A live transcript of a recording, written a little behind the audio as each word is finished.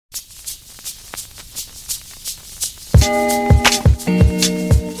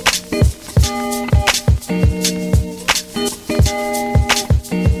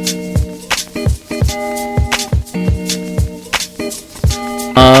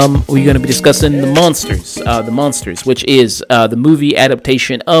We're going to be discussing the Munsters, which is the movie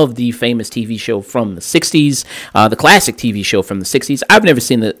adaptation of the famous TV show from the 60s, the classic TV show from the 60s. I've never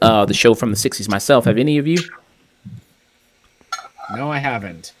seen the show from the 60s myself. Have any of you? No, I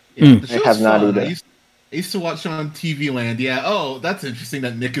haven't. Yeah, I have not either. I used to watch it on TV Land. Yeah. Oh, that's interesting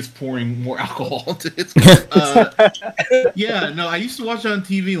that Nick is pouring more alcohol to his yeah, no, I used to watch it on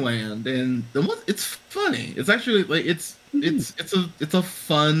TV Land, and it's funny. It's actually like it's a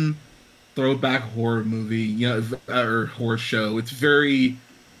fun throwback horror movie, or horror show. It's very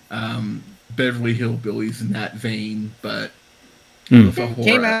Beverly Hillbillies in that vein, but it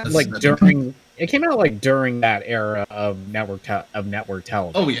came out during that era of network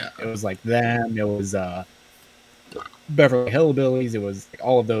television. Oh yeah, it was like them. It was Beverly Hillbillies. It was like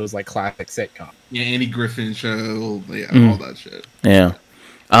all of those like classic sitcoms. Yeah, Andy Griffin show. Yeah, all that shit. Yeah.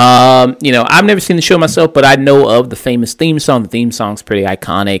 I've never seen the show myself, but I know of the famous theme song. The theme song's pretty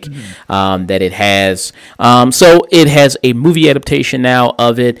iconic, that it has. So it has a movie adaptation now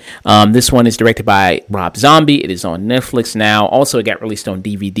of it. This one is directed by Rob Zombie. It is on Netflix now. Also, it got released on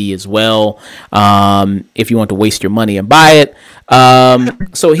DVD as well. If you want to waste your money and buy it.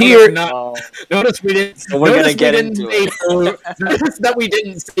 So here, notice we didn't. So we're gonna get into it. Notice that we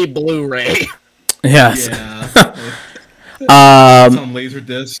didn't say Blu-ray. Yes. Yeah. It's on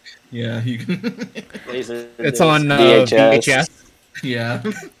Laserdisc. Yeah, you can. It's on VHS. Yeah.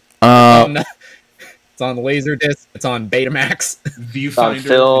 It's on Laserdisc. It's on Betamax.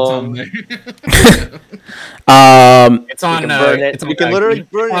 Viewfinder. It's on. You can literally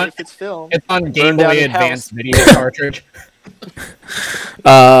burn it if it's film. It's on Game Boy Advance video cartridge.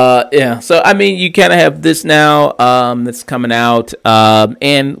 Yeah. So I mean, you kind of have this now. That's coming out.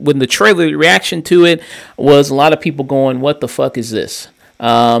 And when the trailer reaction to it was a lot of people going, "What the fuck is this?"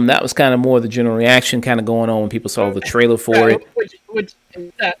 That was kind of more the general reaction kind of going on when people saw the trailer for it.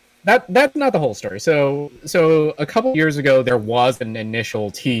 That's not the whole story. So a couple years ago, there was an initial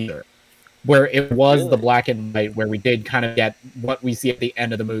teaser where it was the black and white, where we did kind of get what we see at the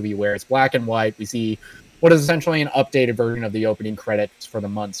end of the movie, where it's black and white. We see what is essentially an updated version of the opening credits for the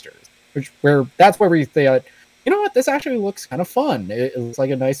Munsters, that's where we thought, you know what, this actually looks kind of fun. It looks like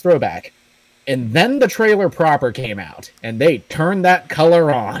a nice throwback. And then the trailer proper came out, and they turned that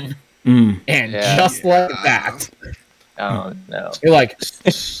color on, like that. Oh no! You're like,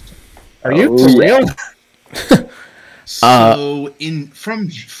 are you for real? So from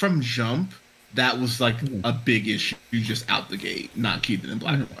Jump, that was like a big issue just out the gate, not keeping it in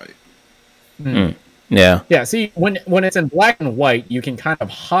black and white. Yeah. Yeah, see, when it's in black and white, you can kind of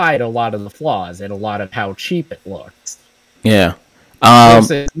hide a lot of the flaws and a lot of how cheap it looks. Yeah.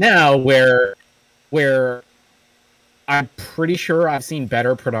 Now where I'm pretty sure I've seen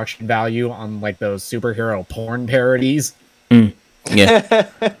better production value on like those superhero porn parodies. Yeah.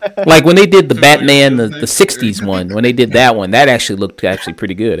 Like when they did the Batman, the 60s one, when they did that one, that actually looked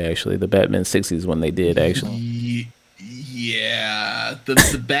pretty good, actually. The Batman 60s one they did, actually. Yeah,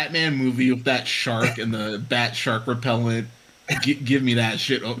 the Batman movie with that shark and the bat shark repellent. Give me that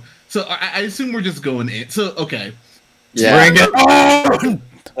shit. So I assume we're just going in. So okay, yeah, bring it on.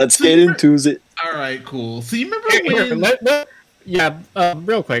 Let's get into it. All right, cool. So you remember when?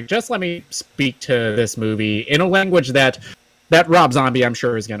 Real quick, just let me speak to this movie in a language that Rob Zombie, I'm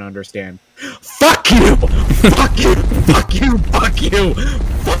sure, is going to understand. Fuck you! Fuck you! Fuck you! Fuck you!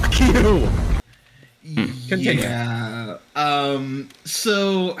 Fuck you! Continue. Yeah.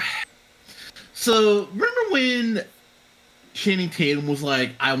 So remember when Channing Tatum was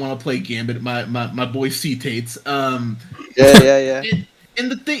like, "I want to play Gambit." My boy C Tates. Yeah. And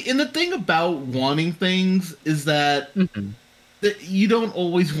the thing about wanting things is that you don't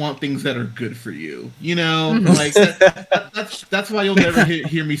always want things that are good for you. You know, like that's why you'll never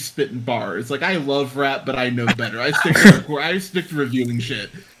hear me spitting bars. Like, I love rap, but I know better. I stick to reviewing shit.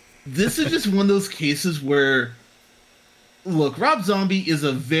 This is just one of those cases where, look, Rob Zombie is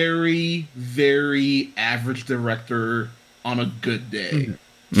a very, very average director on a good day.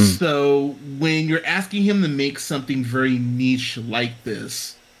 So when you're asking him to make something very niche like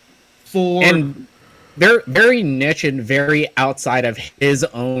this, and they're very niche and very outside of his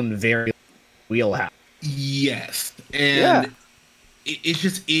own very wheelhouse. Yes, and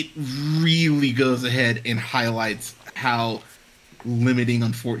it really goes ahead and highlights how limiting,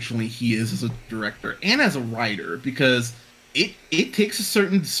 unfortunately, he is as a director and as a writer, because it takes a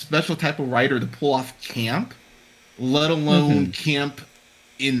certain special type of writer to pull off camp, let alone camp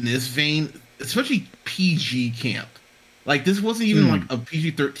in this vein, especially PG camp. Like this wasn't even like a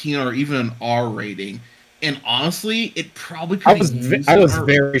PG-13 or even an R rating. And honestly, it probably could I was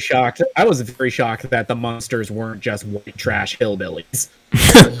very shocked. I was very shocked that the Munsters weren't just white trash hillbillies.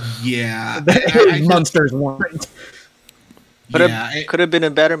 Yeah, Munsters weren't. But it could have been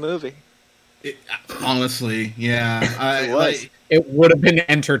a better movie. Honestly, yeah, it would have been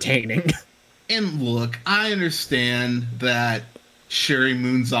entertaining. And look, I understand that Sherry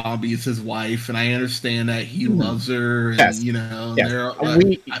Moon Zombie is his wife, and I understand that he loves her, and yes. you know,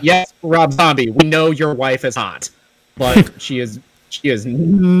 yes, Rob Zombie, we know your wife is hot, but she is she has to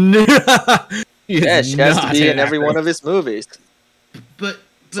be in every one of his movies. But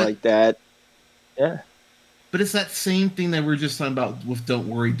it's like that, yeah. But it's that same thing that we were just talking about with Don't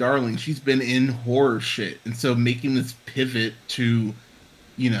Worry, Darling. She's been in horror shit, and so making this pivot to,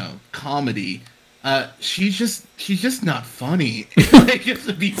 you know, comedy. She's just not funny. Like, just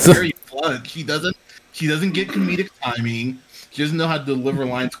to be very blunt, she doesn't get comedic timing. She doesn't know how to deliver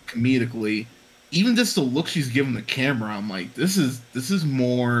lines comedically. Even just the look she's giving the camera, I'm like, this is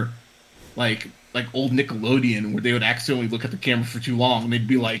more like old Nickelodeon, where they would accidentally look at the camera for too long and they'd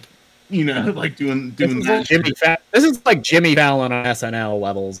be like, you know, like doing that. This is like Jimmy Fallon on SNL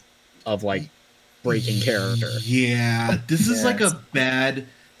levels of like breaking character. Yeah, this is like a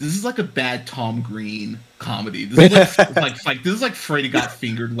bad Tom Green comedy. This is like Freddy Got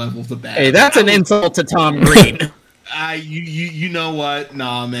Fingered levels of bad. Hey, that's an insult to Tom Green. You know what?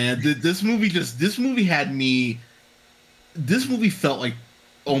 Nah, man. This movie felt like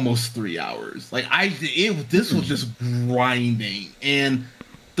almost 3 hours. Like this was just grinding, and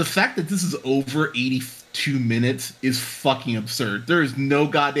the fact that this is over 82 minutes is fucking absurd. There is no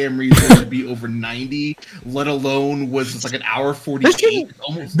goddamn reason to be over 90, let alone was it's like an hour 48.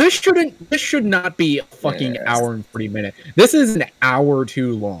 This should not be a fucking hour and 40 minutes. This is an hour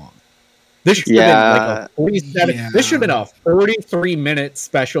too long. This should have been like a 47. Yeah. This should have been a 43-minute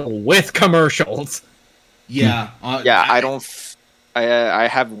special with commercials. Yeah. I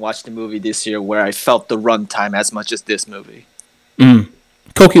haven't watched a movie this year where I felt the runtime as much as this movie.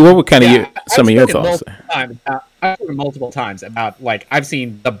 Koki, what were kind of some of your thoughts? I've seen it multiple times about, like, I've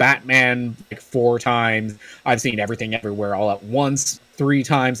seen The Batman like 4 times. I've seen Everything Everywhere All at Once 3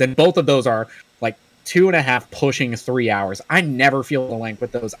 times, and both of those are like 2.5 pushing 3 hours. I never feel the length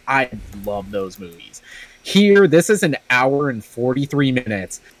with those. I love those movies. Here, this is an hour and 43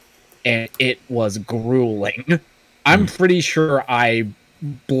 minutes, and it was grueling. I'm pretty sure I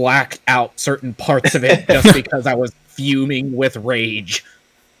blacked out certain parts of it just because I was fuming with rage.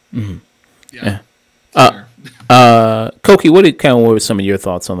 Yeah. Koki, what were some of your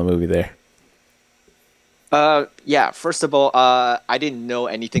thoughts on the movie there? First of all, I didn't know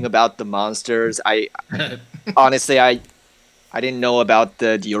anything about the Munsters. Honestly, I didn't know about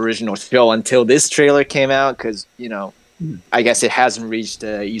the original show until this trailer came out, because, you know, I guess it hasn't reached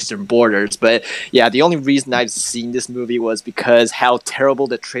the eastern borders. But yeah, the only reason I've seen this movie was because how terrible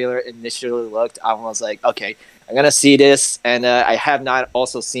the trailer initially looked. I was like, okay, I'm gonna see this, and I have not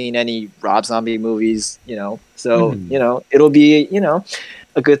also seen any Rob Zombie movies, you know, so you know, it'll be, you know,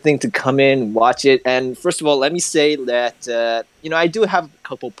 a good thing to come in, watch it. And first of all, let me say that you know, I do have a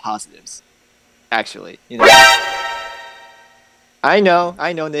couple positives, actually. You know, I know,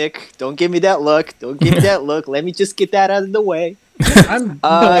 Nick. Don't give me that look. Let me just get that out of the way. I'm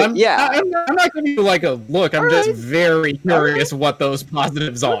not giving you like a look. I'm just very curious what those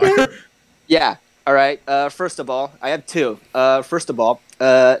positives are. Yeah. All right. First of all, I have 2. First of all,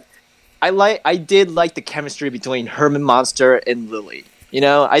 I did like the chemistry between Herman Munster and Lily. You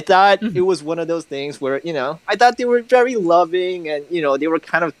know, I thought it was one of those things where, you know, I thought they were very loving, and, you know, they were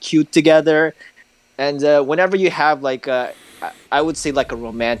kind of cute together. And whenever you have like I would say like a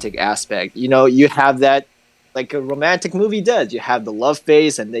romantic aspect, you know, you have that like a romantic movie does. You have the love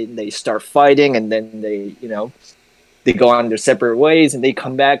phase, and they start fighting, and then they, you know, they go on their separate ways and they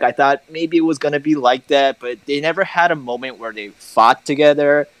come back. I thought maybe it was going to be like that, but they never had a moment where they fought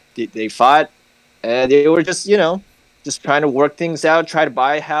together. They fought, and they were just, you know, just trying to work things out, try to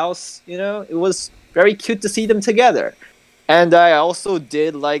buy a house. You know, it was very cute to see them together. And I also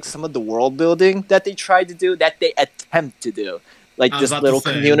did like some of the world building that they tried to do, that they attempt to do. Like this little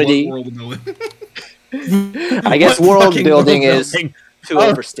community. I guess world building is too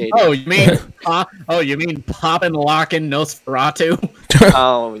overstated. Oh, you mean poppin', lockin' Nosferatu?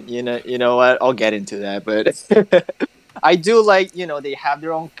 Oh, you know what? I'll get into that, but I do like, you know, they have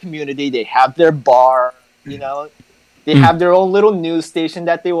their own community, they have their bar, you know, they have their own little news station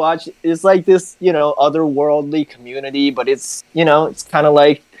that they watch. It's like this, you know, otherworldly community, but it's, you know, it's kind of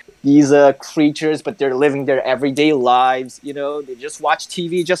like these creatures, but they're living their everyday lives. You know, they just watch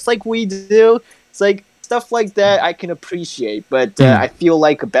TV just like we do. It's like stuff like that I can appreciate, but I feel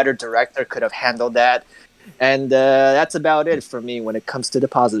like a better director could have handled that. And that's about it for me when it comes to the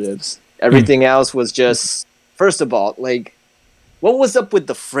positives. Everything else was just, first of all, like, what was up with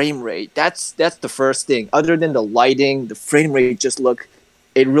the frame rate? That's the first thing. Other than the lighting, the frame rate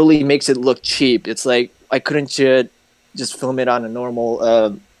it really makes it look cheap. It's like, why couldn't you just film it on a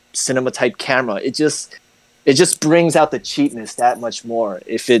normal cinema type camera? It just brings out the cheapness that much more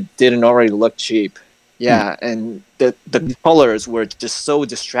if it didn't already look cheap. Yeah, and the colors were just so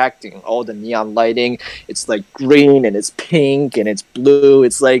distracting. All the neon lighting, it's like green and it's pink and it's blue.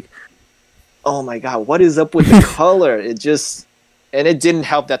 It's like, oh my god, what is up with the color? And it didn't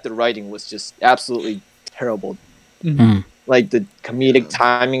help that the writing was just absolutely terrible. Like the comedic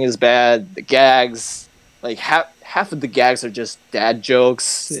timing is bad. The gags, like half of the gags are just dad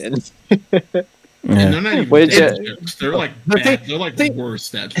jokes, and they're not even dad jokes. They're like bad. They're like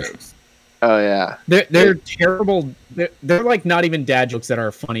worse dad jokes. Oh yeah, they're terrible. They're like not even dad jokes that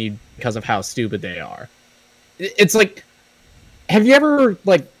are funny because of how stupid they are. It's like, have you ever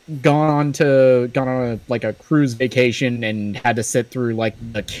like gone on a cruise vacation and had to sit through like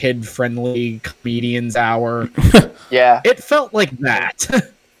the kid-friendly comedians hour? Yeah, it felt like that.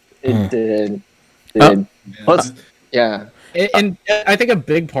 It did. Plus, yeah. And I think a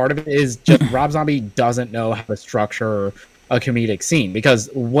big part of it is just Rob Zombie doesn't know how to structure a comedic scene, because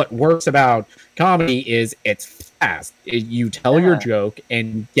what works about comedy is it's fast. You tell your joke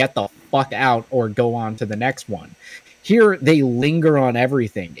and get the fuck out or go on to the next one. Here they linger on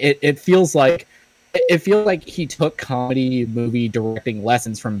everything. It feels like he took comedy movie directing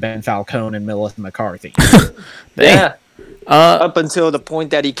lessons from Ben Falcone and Melissa McCarthy. Yeah. Up until the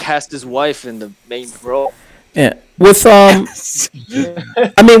point that he cast his wife in the main role. Yeah. With I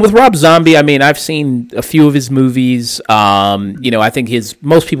mean, with Rob Zombie, I mean, I've seen a few of his movies. I think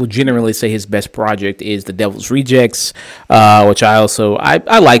most people generally say his best project is The Devil's Rejects, which I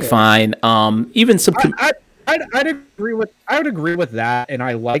like fine. Even some. I'd agree with that, and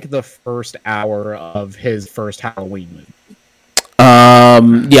I like the first hour of his first Halloween movie.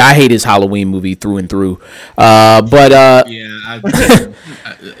 I hate his Halloween movie through and through. The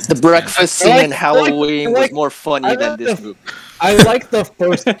breakfast scene in Halloween was more funny than this movie. I like the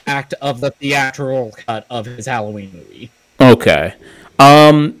first act of the theatrical cut of his Halloween movie. Okay.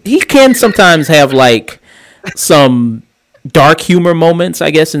 He can sometimes have like some dark humor moments, I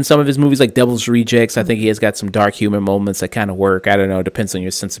guess, in some of his movies, like Devil's Rejects. I think he has got some dark humor moments that kind of work. I don't know, it depends on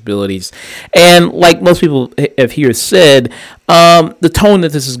your sensibilities. And like most people have here said, the tone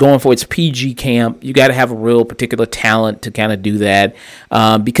that this is going for, it's PG camp. You got to have a real particular talent to kind of do that,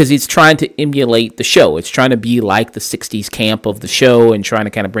 because it's trying to emulate the show. It's trying to be like the 60s camp of the show and trying to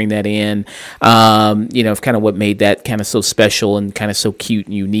kind of bring that in, kind of what made that kind of so special and kind of so cute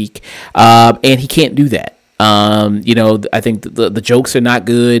and unique. And he can't do that. I think the jokes are not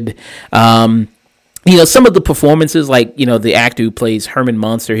good. Some of the performances, like, the actor who plays Herman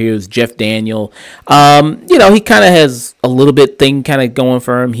Munster here is Jeff Daniel. He kind of has a little bit thing kind of going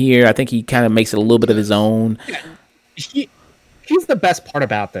for him here. I think he kind of makes it a little bit of his own. He's the best part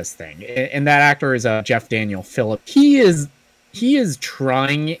about this thing. And that actor is Jeff Daniel Phillip. He is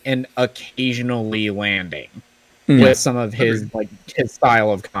trying and occasionally landing with some of his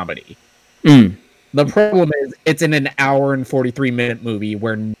style of comedy. The problem is, it's in an hour and 43-minute movie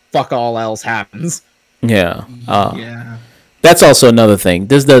where fuck all else happens. Yeah. That's also another thing.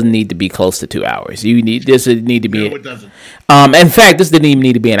 This doesn't need to be close to 2 hours. This would need to be. No, it doesn't. In fact, this didn't even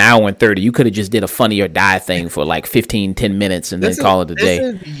need to be an hour and 30. You could have just did a Funny or Die thing for like 15, 10 minutes and then call it a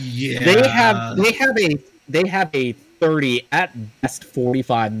day. They have a 30 at best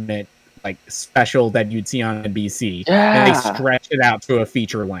 45-minute like special that you'd see on NBC, and they stretch it out to a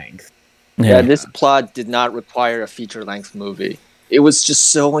feature length. Yeah, this plot did not require a feature-length movie. It was just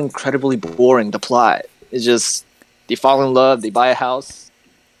so incredibly boring, the plot. It's just, they fall in love, they buy a house.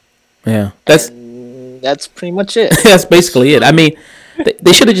 Yeah. That's pretty much it. That's basically it. I mean,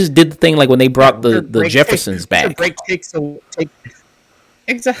 they should have just did the thing like when they brought the Jeffersons back.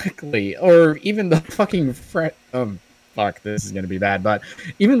 Exactly. Or even the fucking... fuck, this is going to be bad, but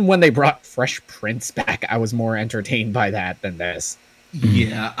even when they brought Fresh Prince back, I was more entertained by that than this.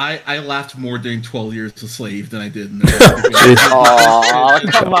 Yeah, I laughed more during 12 Years a Slave than I did in Oh,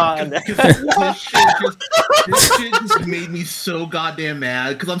 come on. This shit just made me so goddamn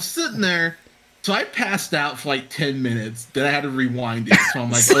mad, because I'm sitting there, So I passed out for like 10 minutes. Then I had to rewind it. So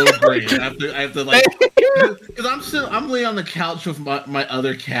I'm like, oh great. I have to like, because I'm laying on the couch with my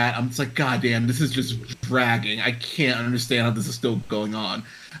other cat. I'm just like, God damn, this is just dragging. I can't understand how this is still going on.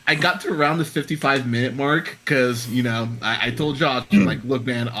 I got to around the 55-minute mark because, I told Josh, I'm like, look,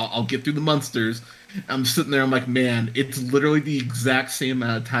 man, I'll get through the Munsters. I'm sitting there, I'm like, man, it's literally the exact same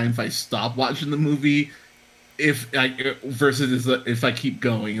amount of time if I stop watching the movie versus if I keep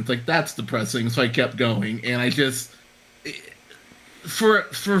going. It's like, that's depressing. So I kept going, and I just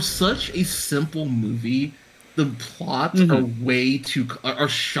for such a simple movie, the plots are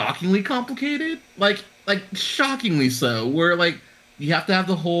shockingly complicated. Like shockingly so. Where like you have to have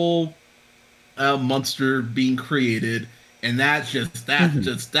the whole monster being created, and that's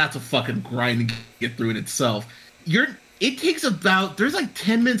a fucking grind to get through in itself. It takes there's like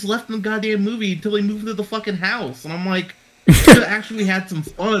 10 minutes left in the goddamn movie until they move to the fucking house. And I'm like, you could have actually had some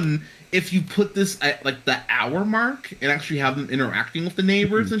fun if you put this at like the hour mark and actually have them interacting with the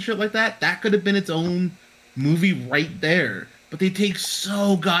neighbors and shit like that. That could have been its own movie right there. But they take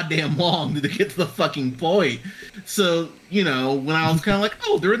so goddamn long to get to the fucking point. So, when I was kind of like,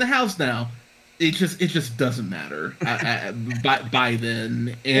 oh, they're in the house now. It just doesn't matter by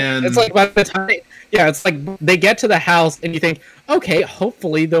then. And it's like by the time, it's like they get to the house and you think, okay,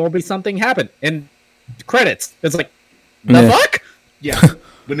 hopefully there will be something happen. And credits. It's like, the fuck? Yeah.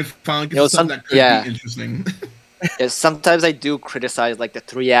 When it finally gets to something that could be interesting. Yeah, sometimes I do criticize like the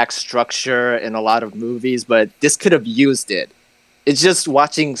 3-act structure in a lot of movies, but this could have used it. It's just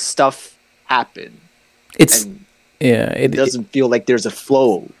watching stuff happen. It doesn't feel like there's a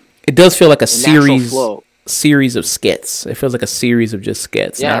flow. It does feel like a series of skits. It feels like a series of just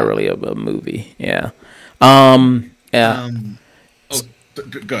skits, not really a movie. Yeah. Go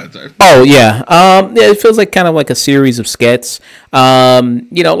ahead, sorry. Oh yeah. It feels like kind of like a series of skits. I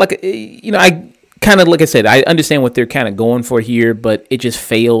kind of, like I said, I understand what they're kind of going for here, but it just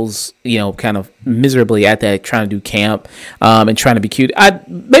fails, kind of miserably at that, trying to do camp and trying to be cute.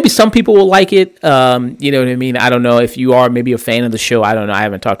 Maybe some people will like it. You know what I mean? I don't know if you are maybe a fan of the show. I don't know. I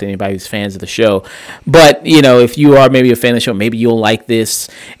haven't talked to anybody who's fans of the show, but if you are maybe a fan of the show, maybe you'll like this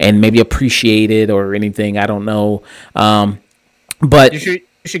and maybe appreciate it or anything. I don't know. But you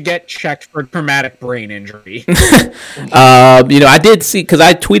should get checked for traumatic brain injury. I did see, because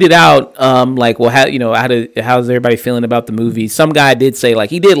I tweeted out, how's everybody feeling about the movie? Some guy did say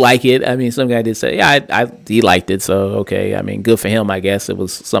like he did like it. I mean, some guy did say, he liked it. So okay, I mean, good for him. I guess it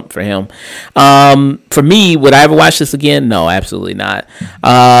was something for him. For me, would I ever watch this again? No, absolutely not.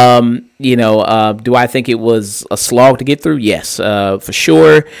 Do I think it was a slog to get through? Yes, for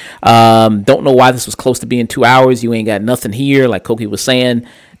sure. Don't know why this was close to being 2 hours. You ain't got nothing here, like Koki was saying.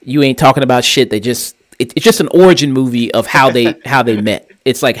 You ain't talking about shit. It's just an origin movie of how they met.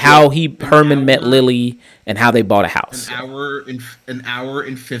 It's like how Herman met Lily and how they bought a house. An hour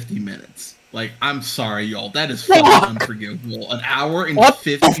and 50 minutes. Like, I'm sorry, y'all. That is fucking unforgivable. An hour and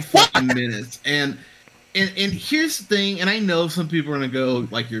 50 fucking minutes. And here's the thing, and I know some people are gonna go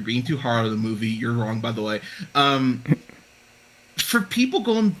like, you're being too hard on the movie. You're wrong, by the way. For people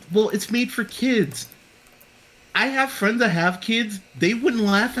going, well, it's made for kids. I have friends that have kids. They wouldn't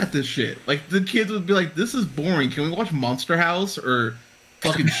laugh at this shit. Like, the kids would be like, "This is boring. Can we watch Monster House or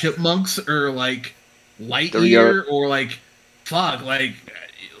fucking Chipmunks or like Lightyear or like Turning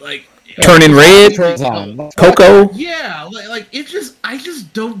Red, Coco?" Yeah, like it just, I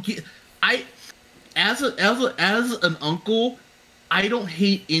just don't get. As an uncle, I don't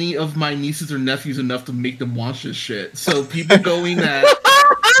hate any of my nieces or nephews enough to make them watch this shit. So people going that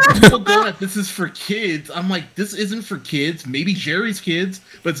this is for kids, I'm like, this isn't for kids. Maybe Jerry's kids,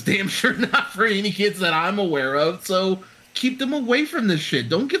 but it's damn sure not for any kids that I'm aware of. So keep them away from this shit.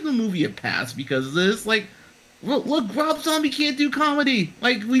 Don't give the movie a pass because of this. Like, look, Rob Zombie can't do comedy.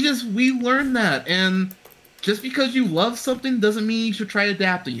 Like, we learned that. And just because you love something doesn't mean you should try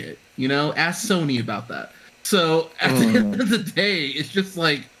adapting it. Ask Sony about that. So at the end of the day, it's just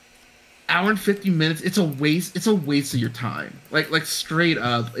like hour and 50 minutes. It's a waste. It's a waste of your time. Like straight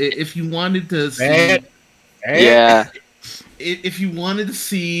up. If you wanted to see, if you wanted to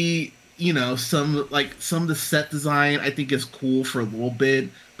see, some of the set design, I think is cool for a little bit,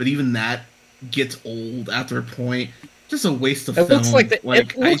 but even that gets old after a point. Just a waste of film. It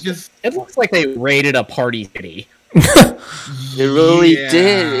looks like they raided a party city. It really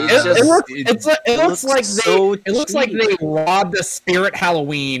did. It looks like they robbed a Spirit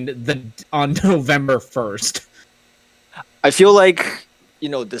Halloween on November 1st. I feel like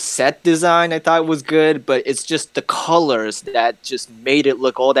the set design I thought was good, but it's just the colors that just made it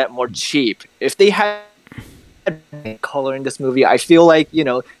look all that more cheap. If they had color in this movie, I feel like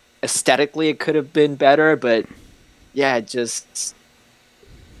aesthetically it could have been better, but yeah,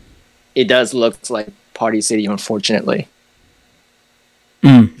 it does look like Party City, unfortunately.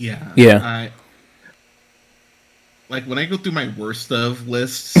 Yeah. Like when I go through my worst of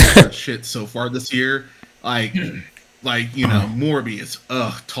lists of shit so far this year, like Morbius,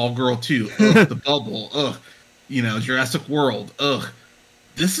 Tall Girl 2, The Bubble, Jurassic World,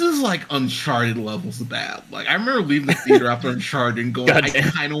 This is like Uncharted levels of bad. Like I remember leaving the theater after Uncharted and going, I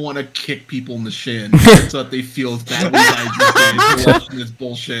kind of want to kick people in the shin so that they feel as badly as I just did for watching this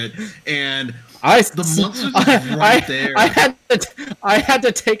bullshit. And the monsters are right there. I had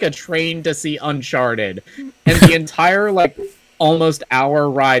to take a train to see Uncharted, and the entire almost hour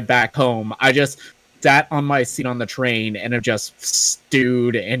ride back home, I just sat on my seat on the train and have just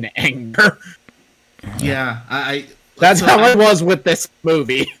stewed in anger. Yeah, That's how I was with this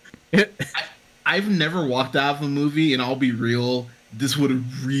movie. I've never walked out of a movie, and I'll be real, this would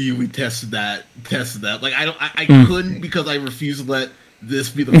have really tested that. Like I couldn't, because I refuse to let this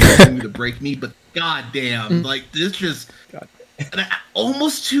be the first movie to break me. But goddamn, like this just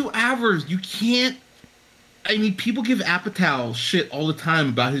almost 2 hours. You can't. I mean, people give Apatow shit all the time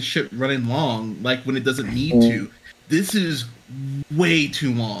about his shit running long, like when it doesn't need to. This is way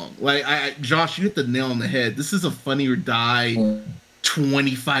too long. Like, Josh, you hit the nail on the head. This is a Funny or Die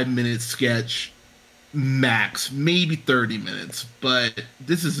 25-minute sketch, max, maybe 30 minutes. But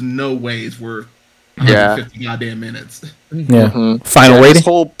this is no ways worth 150 goddamn minutes. Yeah. Final rating? This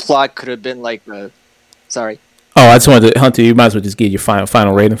whole plot could have been like sorry. Oh, I just wanted to, Hunter, you might as well just give your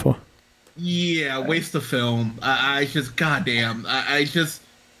final rating for. Yeah, waste of film. I just, goddamn.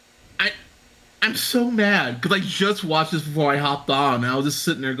 I'm so mad because I just watched this before I hopped on, and I was just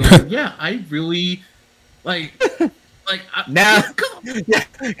sitting there going, "Yeah, I really because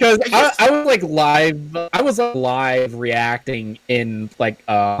I was live. I was live reacting in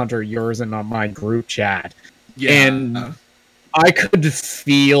Hunter, yours and on my group chat, and I could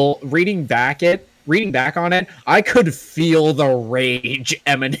feel reading back on it. I could feel the rage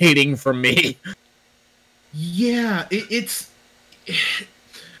emanating from me. Yeah, it's.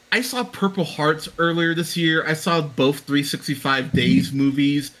 I saw Purple Hearts earlier this year. I saw both 365 Days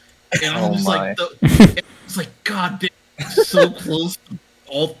movies, and I was God damn, so close to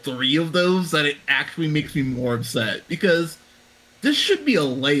all three of those that it actually makes me more upset, because this should be a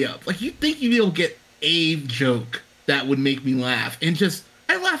layup. Like, you'd think you'd be able to get a joke that would make me laugh, and just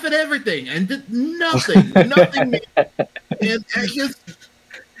I laugh at everything and did nothing. And I just.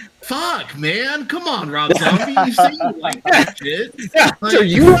 Fuck, man! Come on, Rob Zombie. You say you like that shit. Yeah, Hunter,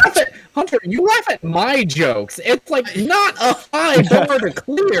 you laugh at my jokes. It's not a high bar to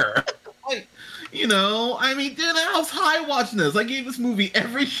clear. Dude, I was high watching this. I gave this movie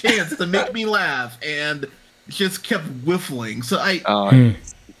every chance to make me laugh, and just kept whiffling. So you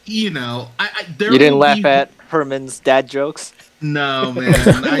didn't laugh at Herman's dad jokes? No, man.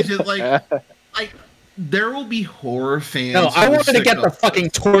 I just there will be horror fans. No, I wanted to get the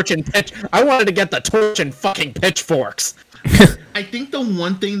fucking torch and pitch. I wanted to get the torch and fucking pitchforks. I think the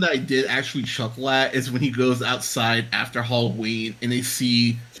one thing that I did actually chuckle at is when he goes outside after Halloween and they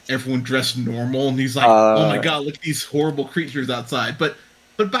see everyone dressed normal, and he's like, "Oh my god, look at these horrible creatures outside." But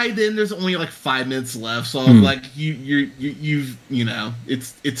by then there's only 5 minutes left, so I'm like,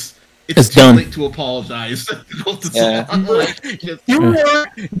 it's too done. late to apologize. You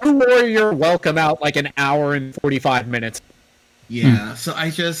wore your welcome out an hour and 45 minutes. Yeah, so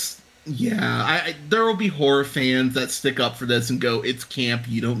there will be horror fans that stick up for this and go, "It's camp,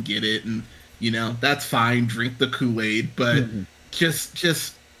 you don't get it," and that's fine. Drink the Kool-Aid, but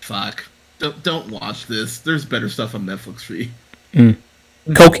just fuck. Don't watch this. There's better stuff on Netflix for you.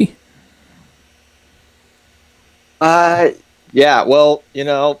 Koki? Yeah, well,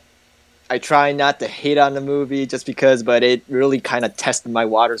 I try not to hate on the movie just because, but it really kind of tested my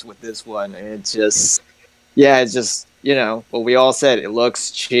waters with this one. And it's just what we all said. It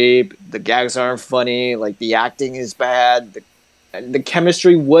looks cheap. The gags aren't funny. The acting is bad. The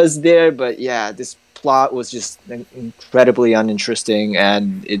chemistry was there, but yeah, this plot was just incredibly uninteresting,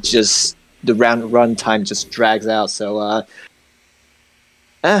 and it just the run time just drags out. So,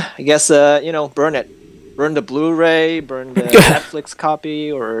 I guess burn it. Burn the Blu-ray, burn the Netflix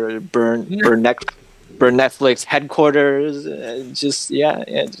copy, or burn Netflix headquarters. Just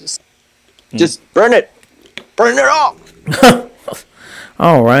burn it. Burn it all.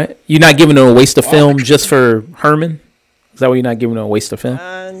 All right. You're not giving it a waste of film just for Herman? Is that why you're not giving it a waste of film?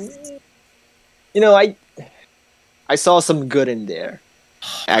 I saw some good in there,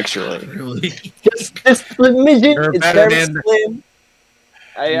 actually. Really? Just midget. It's very slim.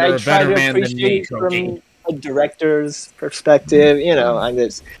 I try to appreciate from a director's perspective.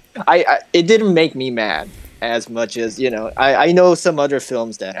 it didn't make me mad as much as, I know some other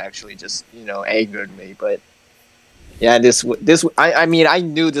films that actually just, angered me, but yeah, I mean, I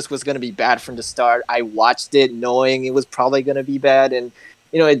knew this was going to be bad from the start. I watched it knowing it was probably going to be bad, and,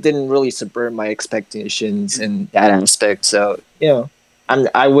 it didn't really subvert my expectations in that aspect, so,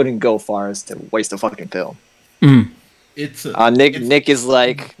 I wouldn't go far as to waste a fucking film. Mm. Nick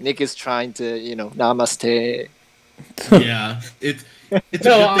is trying to, namaste. Yeah,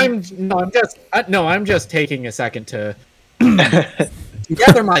 I'm just taking a second to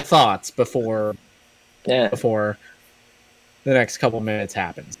gather my thoughts before the next couple minutes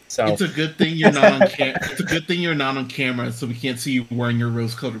happens. So it's a good thing you're not on It's a good thing you're not on camera, so we can't see you wearing your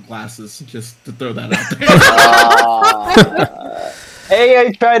rose-colored glasses. Just to throw that out there. Hey,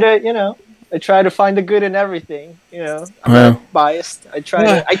 I try to find the good in everything. I'm not biased. I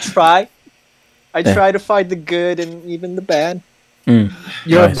try to find the good and even the bad. Mm.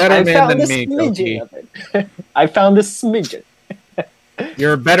 You're a better man than me, Koki. I found a smidgen.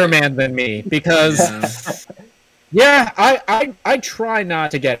 You're a better man than me because, I try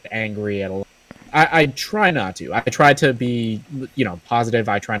not to get angry at a lot. I try not to. I try to be, positive.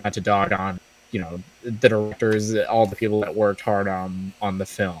 I try not to dog on, the directors, all the people that worked hard on the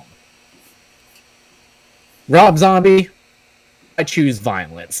film. Rob Zombie, I choose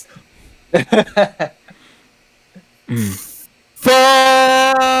violence.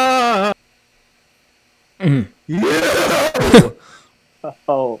 Fuck! Yeah!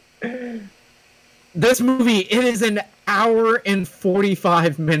 Oh. This movie, it is an hour and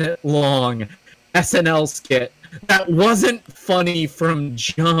 45-minute long SNL skit that wasn't funny from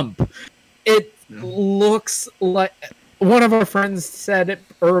jump. It looks like, one of our friends said it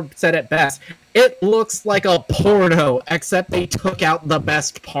best. It looks like a porno, except they took out the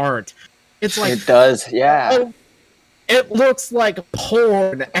best part. It's like, it does, yeah. It looks like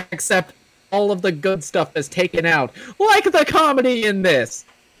porn, except all of the good stuff is taken out, like the comedy in this.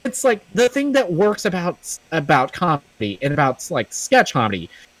 It's like the thing that works about comedy and about like sketch comedy.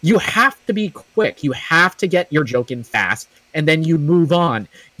 You have to be quick. You have to get your joke in fast, and then you move on.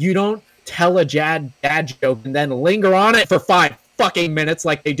 You don't tell a dad joke and then linger on it for 5 fucking minutes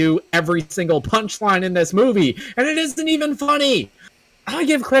like they do every single punchline in this movie, and it isn't even funny. I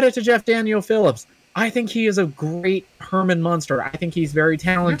give credit to Jeff Daniel Phillips. I think he is a great Herman Munster. I think he's very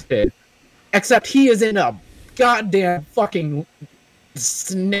talented. Except he is in a goddamn fucking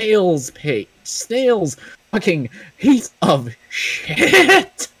snail's fucking piece of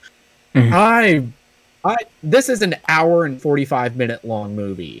shit. Mm-hmm. This is an hour and 45-minute long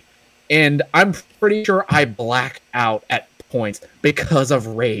movie, and I'm pretty sure I blacked out at points because of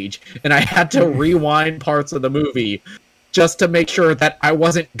rage, and I had to rewind parts of the movie just to make sure that I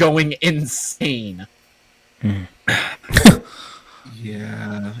wasn't going insane.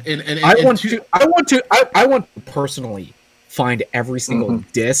 Yeah, I want to personally find every single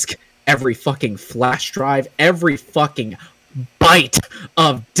disc, every fucking flash drive, every fucking byte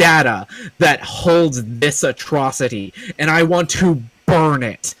of data that holds this atrocity, and I want to burn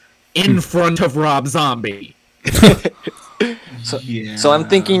it in front of Rob Zombie. So I'm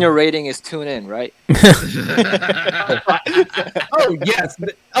thinking your rating is tune in, right? Oh yes.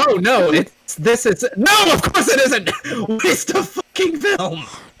 Oh no, this is no. Of course it isn't. Waste of fucking film.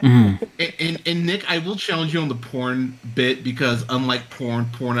 And Nick, I will challenge you on the porn bit because unlike porn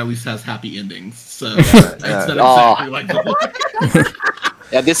at least has happy endings. So it's not exactly like the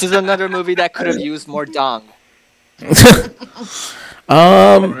Yeah, this is another movie that could have used more dong.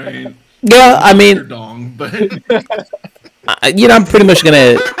 Right. Yeah, I mean, dong, but I'm pretty much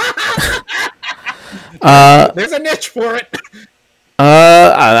gonna. There's a niche for it.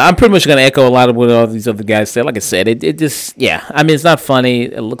 I'm pretty much gonna echo a lot of what all these other guys said. Like I said, it just, I mean, it's not funny.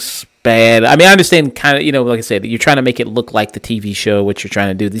 It looks bad. I mean, I understand kind of, like I said, you're trying to make it look like the TV show, what you're trying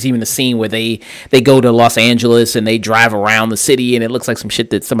to do. There's even a scene where they go to Los Angeles and they drive around the city, and it looks like some shit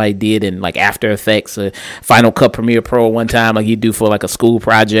that somebody did in like After Effects, Final Cut Premiere Pro one time, like you do for like a school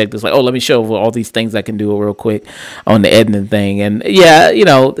project. It's like, oh, let me show all these things I can do real quick on the editing thing, and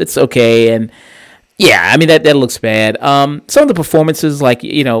it's okay. And yeah, I mean, that looks bad. Some of the performances, like,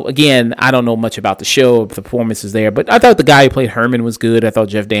 again, I don't know much about the show, the performances there, but I thought the guy who played Herman was good. I thought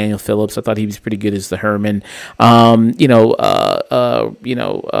Jeff Daniel Phillips, I thought he was pretty good as the Herman.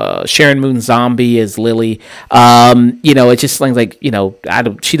 Sharon Moon Zombie as Lily. It just seems like,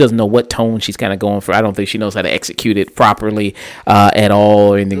 she doesn't know what tone she's kind of going for. I don't think she knows how to execute it properly at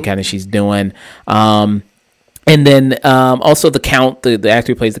all, or anything kind of she's doing. And then also the Count, the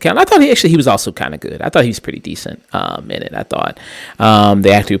actor who plays the Count, I thought he was also kind of good. I thought he was pretty decent in it, I thought,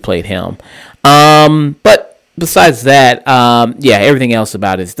 the actor who played him. But besides that, yeah, everything else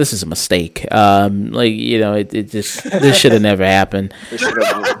about it, this is a mistake. Like, you know, it just, this should have never happened.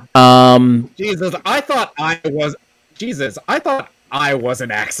 Jesus, I thought I was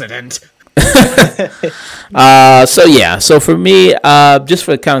an accident. So yeah, so for me, just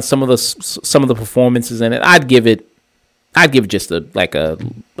for kind of some of the performances in it, I'd give it just a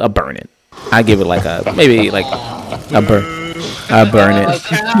burn it. I'd give it like a maybe like a burn it.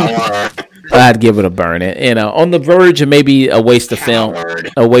 I'd give it a burn it. You know, on the verge of maybe a waste of film,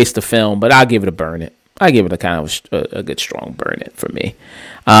 but I'll give it a burn it. I give it a kind of a good strong burn it for me.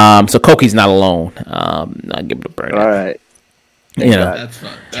 So Koki's not alone. I'll give it a burn it. All right. You know, That's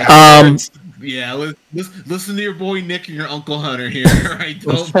fun. Yeah, listen to your boy Nick and your Uncle Hunter here. Right?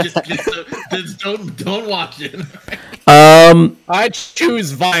 Don't watch it. I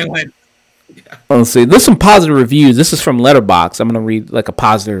choose violence. Let's see. There's some positive reviews. This is from Letterboxd. I'm gonna read like a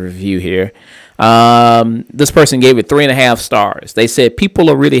positive review here. This person gave it 3.5 stars. They said people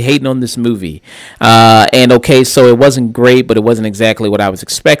are really hating on this movie. And okay, so it wasn't great, but it wasn't exactly what I was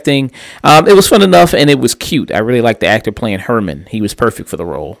expecting. It was fun enough and it was cute. I really liked the actor playing Herman. He was perfect for the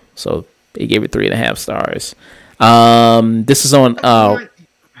role. So they gave it 3.5 stars. This is on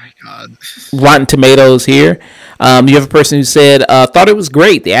Rotten Tomatoes here. You have a person who said, thought it was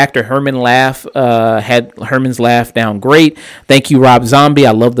great. The actor Herman had Herman's laugh down great. Thank you, Rob Zombie.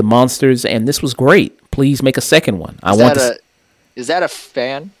 I love the Munsters, and this was great. Please make a second one. Is that a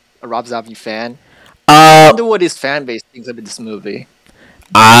fan? A Rob Zombie fan? I wonder what his fan base thinks of this movie.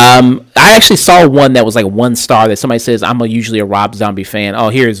 I actually saw one that was like 1 star that somebody says, I'm usually a Rob Zombie fan. Oh,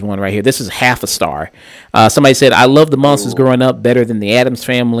 here's one right here. This is half a star. Somebody said, I love the Munsters growing up better than the Addams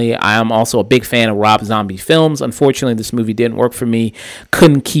Family. I am also a big fan of Rob Zombie films. Unfortunately, this movie didn't work for me.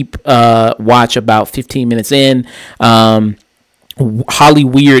 Couldn't keep watch about 15 minutes in. Holly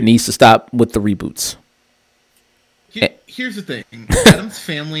Weird needs to stop with the reboots. Here's the thing. Addams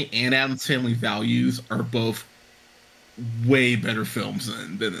Family and Addams Family Values are both way better films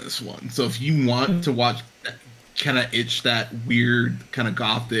than this one. So if you want to watch, kind of itch that weird kind of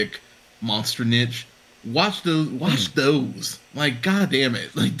gothic monster niche, watch those. Like, god damn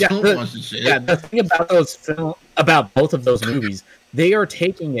it, like don't watch the shit. Yeah, the thing about both of those movies, they are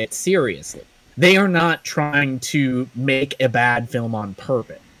taking it seriously. They are not trying to make a bad film on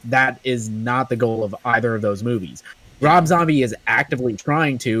purpose. That is not the goal of either of those movies. Rob Zombie is actively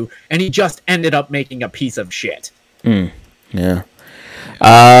trying to, and he just ended up making a piece of shit. Yeah.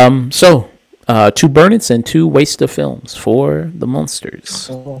 So 2 burn-its and 2 waste of films for the Munsters.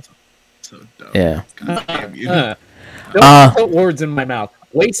 So dumb. Yeah. Don't put words in my mouth.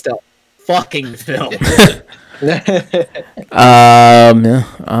 Waste of fucking film. All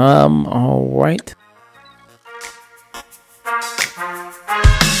right.